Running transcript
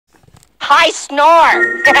high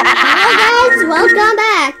snore. Hi guys, welcome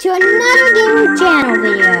back to another Gaming Channel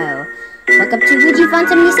video. Welcome to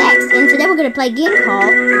WigiFun76, and today we're gonna play a game called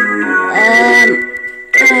Are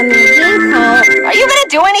you gonna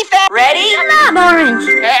do anything? Ready? Shut up, Orange.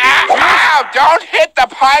 Ow! Don't hit the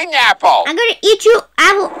pineapple! I'm gonna eat you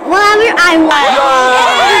apple whatever I want.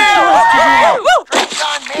 Drinks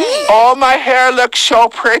on me! Oh, my hair looks so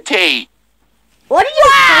pretty. What did you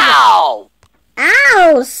Wow!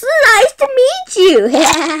 Ow, so nice to meet you.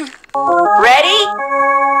 Ready?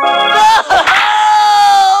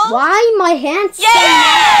 Why my hands so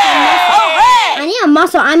Yeah! All right! I need a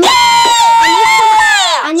muscle. I need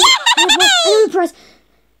to press.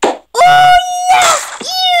 Oh yes!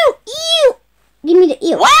 Ew! Give me the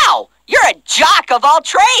ew. Wow! You're a jock of all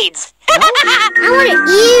trades. I want an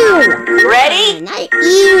ew. Ready? Not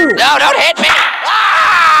ew. No, don't hit me!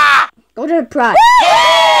 Ah! Go to the prize.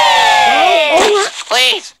 Yay! Oh,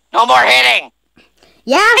 Please, no more hitting.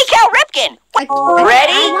 yeah. Hey, Cal Ripken.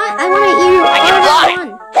 Ready? I want an ew. I get I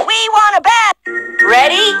want We want a bet.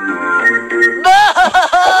 Ready?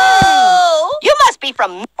 You must be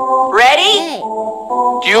from. Ready? Hey,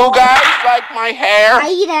 Do you guys like my hair? I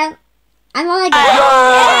eat it. I don't like it.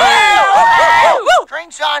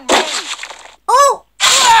 Drinks on me! Oh!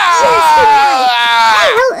 Ah!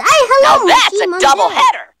 Hello, Now that's Mushy a Monday. double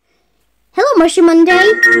header. Hello, Mushy Monday.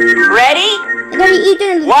 Ready? I gotta eat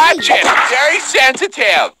it. Watch it! Very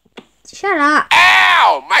sensitive! Shut up.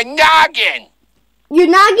 Ow! My noggin! Your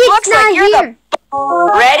nuggets Looks not like you're here.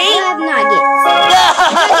 Ready? I have nuggets.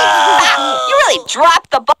 You really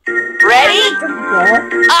dropped the ball. Ready?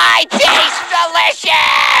 I taste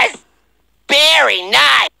delicious! Very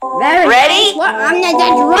nice. Very Ready? nice. What? I'm not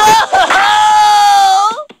that wrong.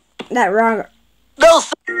 That wrong.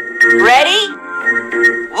 Those. Ready?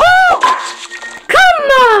 Woo! Come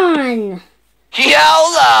on.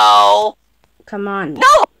 YOLO! Come on.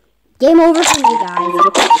 No! Game over for me, guys.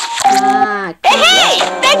 Hey!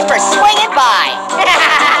 Thanks for swinging by!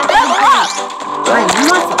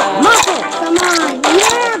 Muscle. Come on.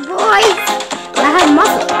 Yeah, boys. I have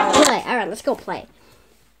muscle. Play. All right, let's go play.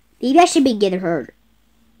 Maybe I should be getting hurt.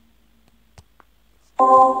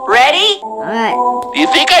 Ready? All right. Do you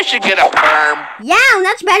think I should get a perm? Yeah,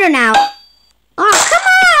 that's better now. Oh, come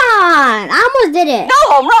on. I almost did it. No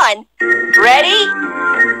home run. Ready?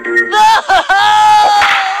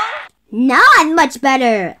 Not much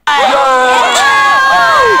better.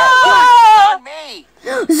 Me!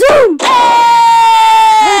 Zoom.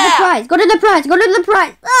 Go to the prize. Go to the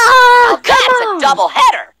prize. Oh, come That's on. a double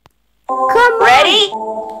header. Come on. Ready?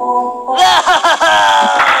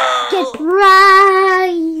 Get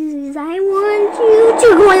prize. I want you to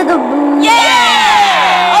go to the booth.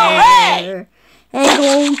 Yeah! All right! And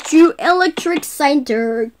go to Electric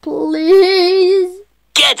Center, please.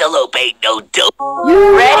 Cantaloupe ain't no dope.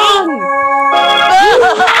 You're Ready? wrong.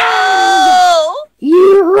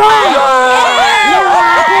 You're wrong.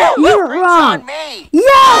 You're wrong. On me! Yes!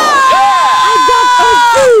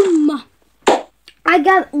 I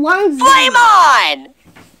got one zoom. Flame on!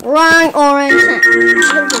 Wrong, Orange.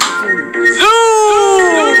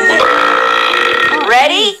 Zoom!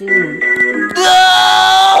 Ready? Zoom. Yeah!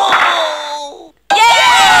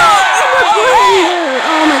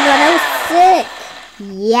 Oh my god, that was sick.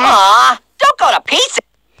 Yeah. Aw, don't go to pieces.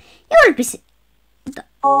 It would be sick.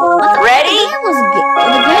 Ready? The game was good.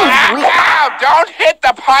 The game was great. Ow! Don't hit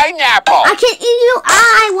the pineapple! I can eat you.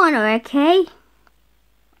 I want her, okay?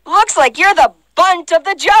 Looks like you're the bunt of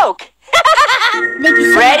the joke. Thank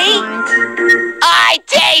you so Ready? much, Orange. I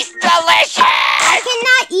taste delicious! I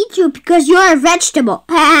cannot eat you because you're a vegetable.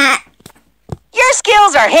 Your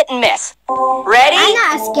skills are hit and miss. Ready? I'm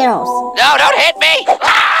not a Skittles. No, don't hit me!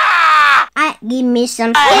 Ah! Give me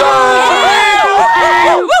some Skittles.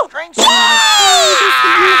 Drinks on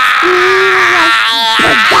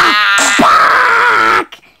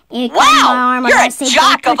Wow, you're a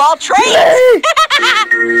jock of all trades.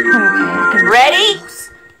 Ready?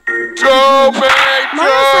 Tomato!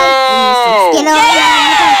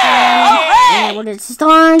 Yeah! All right! What is the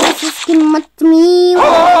star? This is skin much to me.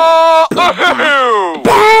 Oh,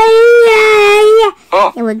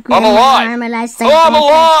 It was I'm alive! I'm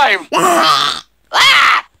alive! Ah!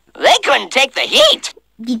 They couldn't take the heat.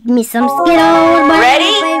 Give me some Skittles.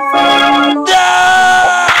 Ready? To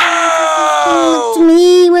No!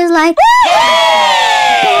 me was like,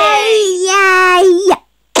 Yay! yeah.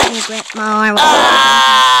 Grip more.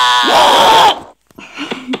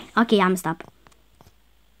 Okay, I'm stop.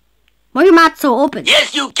 Why your mouth so open?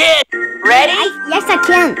 Yes, you can. Ready? Yes, I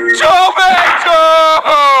can. Tomato!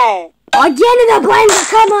 Again in the blender.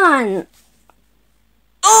 Come on.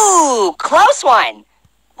 Ooh, close one.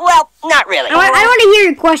 Well, not really. I want to hear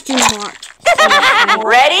your question mark.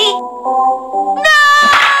 Ready? No!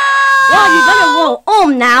 Well, you better roll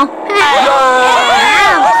now.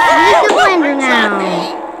 Use the blender now.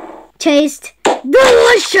 Taste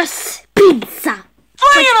delicious pizza.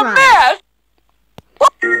 Three in a mess!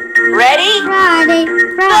 Ready? Friday.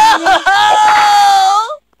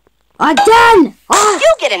 Oh! Again.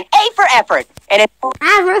 You get an A for effort. And it...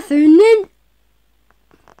 Everything.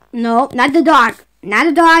 No, not the dog. Not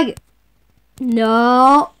the dog.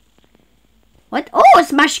 No. What? Oh,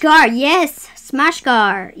 Smash Car. Yes, Smash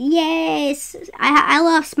Car. Yes, I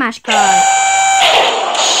love Smash Car.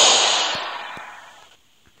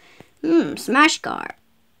 Smash Car.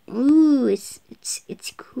 Ooh, it's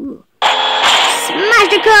cool. Smash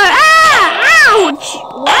the car. Ah! Ouch!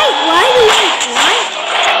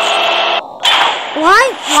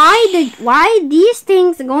 Why these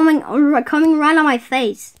things coming right on my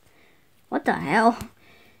face? What the hell?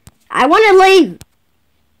 I want to leave.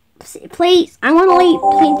 Please, I want to leave.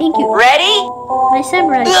 Please, thank you. Ready? I said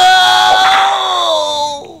ready. Go!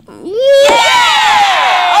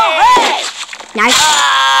 Yeah! All right! Nice.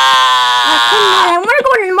 I want to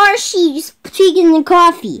go to Marshy's taking the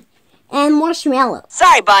coffee and marshmallow.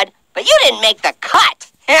 Sorry, bud, but you didn't make the cut.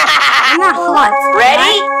 I'm not hot.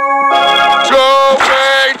 Ready?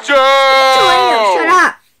 Tomato! Shut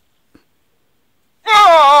up.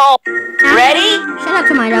 Oh! Ready? Shut up,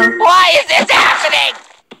 Tomato. Why is this happening?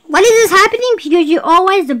 Why is this happening? Because you're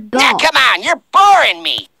always the Now, ball. come on, you're boring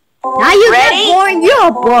me. Now you Ready? get boring.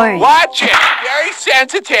 You're boring. Watch it! Very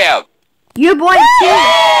sensitive! You're boring too.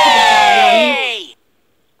 Hey!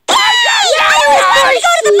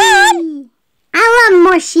 I love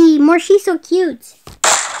Marshy. Marshy's so cute.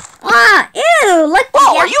 Ah, ew! Look.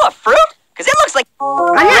 Whoa, are you a fruit? Because it looks like...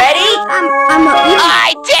 I'm not, Ready? I'm a.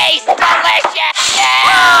 I taste delicious!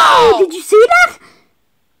 Oh, did you see that?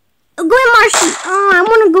 Go in Marshy. Oh, I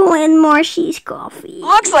want to go in Marshy's coffee.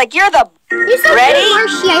 Looks like you're the... You're so Ready? cute,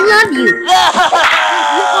 Marshy. I love you.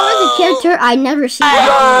 You're always a character I never see. Yay! I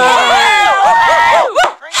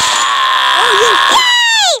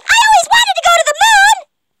always wanted to go to the moon!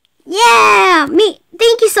 Yeah, me.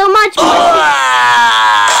 Thank you so much, Marshy.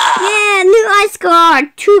 Yeah, new ice car.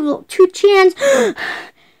 Two chans.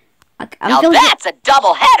 Now that's a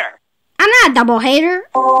double header. I'm not a double hater.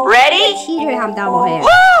 Ready? Cheater, I'm double hater.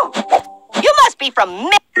 Woo! You must be from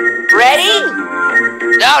Ready?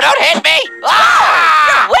 No, don't hit me!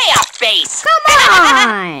 Ah! You're way off base! Come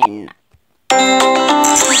on.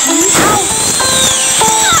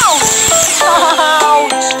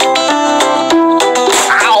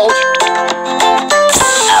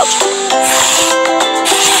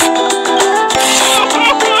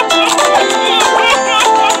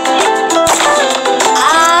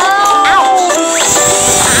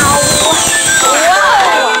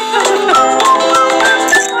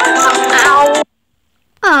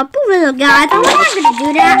 Oh, poor little guys. I'm not gonna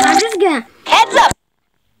do that. I'm just gonna. Heads up!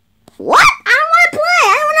 What? I don't want to play.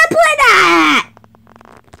 I don't want to play that.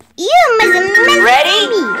 You must Ready?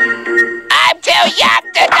 me. I'm too young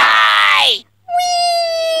to die!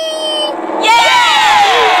 Wee!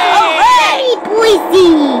 Yeah! Alright!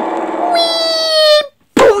 Boise! Wee!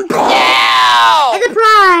 Boom! No! And the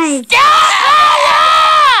prize!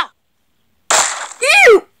 Ah!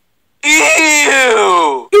 Ew!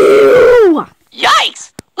 Ew! Ew!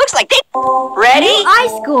 Yikes! Looks like they... Ready? I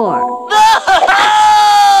score.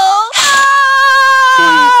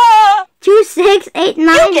 Ah! 2, 6, 8,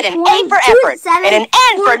 9. You get an A for 2, effort 7, and an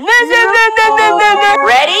N for 4,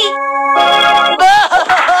 Ready?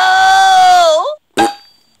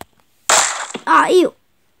 Ah, ew.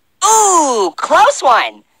 Ooh, close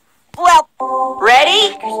one. Well,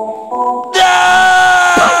 ready?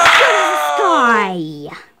 Sky.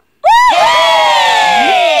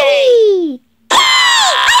 Yay!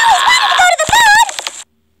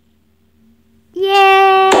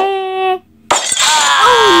 Yay!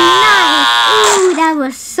 Oh, nice! Ooh, that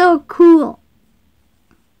was so cool.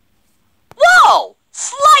 Whoa!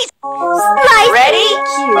 Slice! Slice. Ready?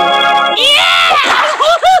 Yeah!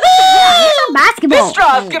 Basketball. This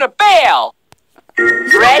straw's gonna bail.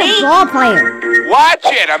 Ready? Ball player. Watch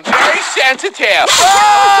it! I'm very sensitive!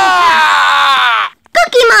 Ah!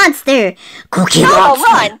 Cookie Monster. Cookie No,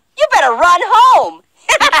 Monster. run! You better run home!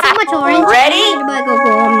 So much orange. Ready? I'm gonna go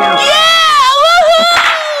home now. Yeah!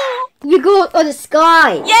 Woohoo! You go to the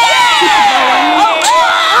sky. Yeah!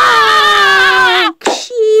 Ah,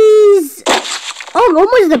 jeez. Oh,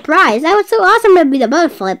 almost the prize. That was so awesome to be the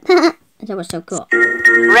butt flip. That was so cool.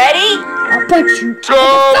 Ready? I'll put you.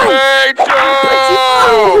 Tomato!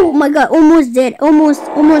 Oh my god, almost dead. Almost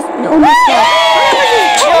dead.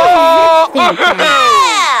 Oh! Yeah!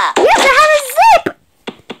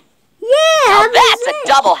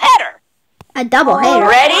 double header.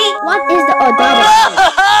 Ready? What is the double header?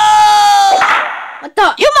 What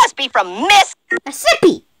the? You must be from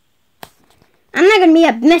Mississippi. I'm not gonna be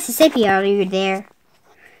a Mississippi out you there.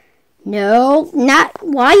 No, not.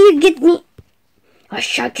 Why you get me? Oh,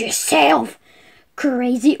 shut yourself,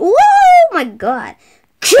 crazy. Oh my God.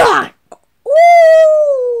 God.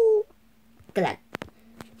 Ooh. Look at that.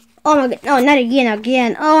 Oh my God. Oh, not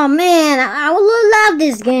again. Oh man, I love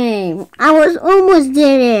this game. I was almost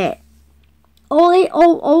did it. Only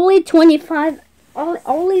 25.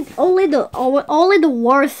 Only the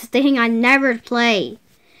worst thing I never play.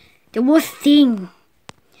 The worst thing.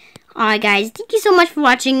 Alright guys, thank you so much for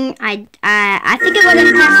watching. I think I'm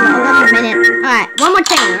gonna pass for 11 minutes. Alright, one more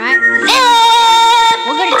thing, alright?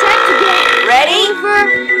 We're gonna try to get Ready? over.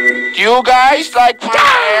 Do you guys like my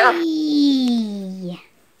hair?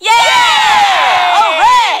 Yeah!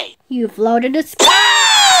 Hooray! You floated the sky.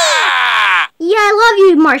 Ah! Yeah, I love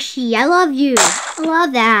you, Marshy. I love you. I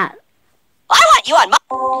love that. I want you on my...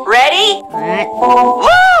 Ready? Alright. Woo!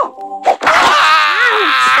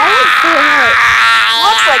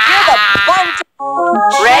 Looks like you're the bum.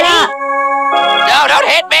 Ready? No, don't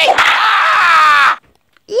hit me! Ah!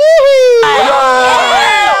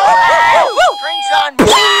 Drinks on me!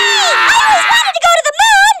 I always wanted to go to the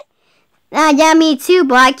moon! Yeah, me too,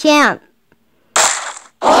 but I can't.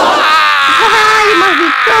 You must be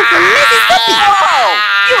close to Mississippi. Whoa!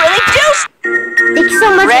 You really do... Thank you so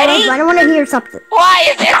much. Ready? I don't want to hear something. Why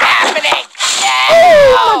is this happening?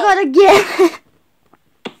 Oh my God, again.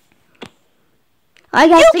 Alright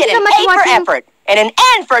guys, You thank get you so an much A for for watching. effort and an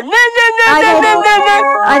N for no.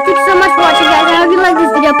 Thank you so much for watching, guys. I hope you like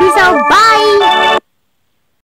this video. Peace out. Bye.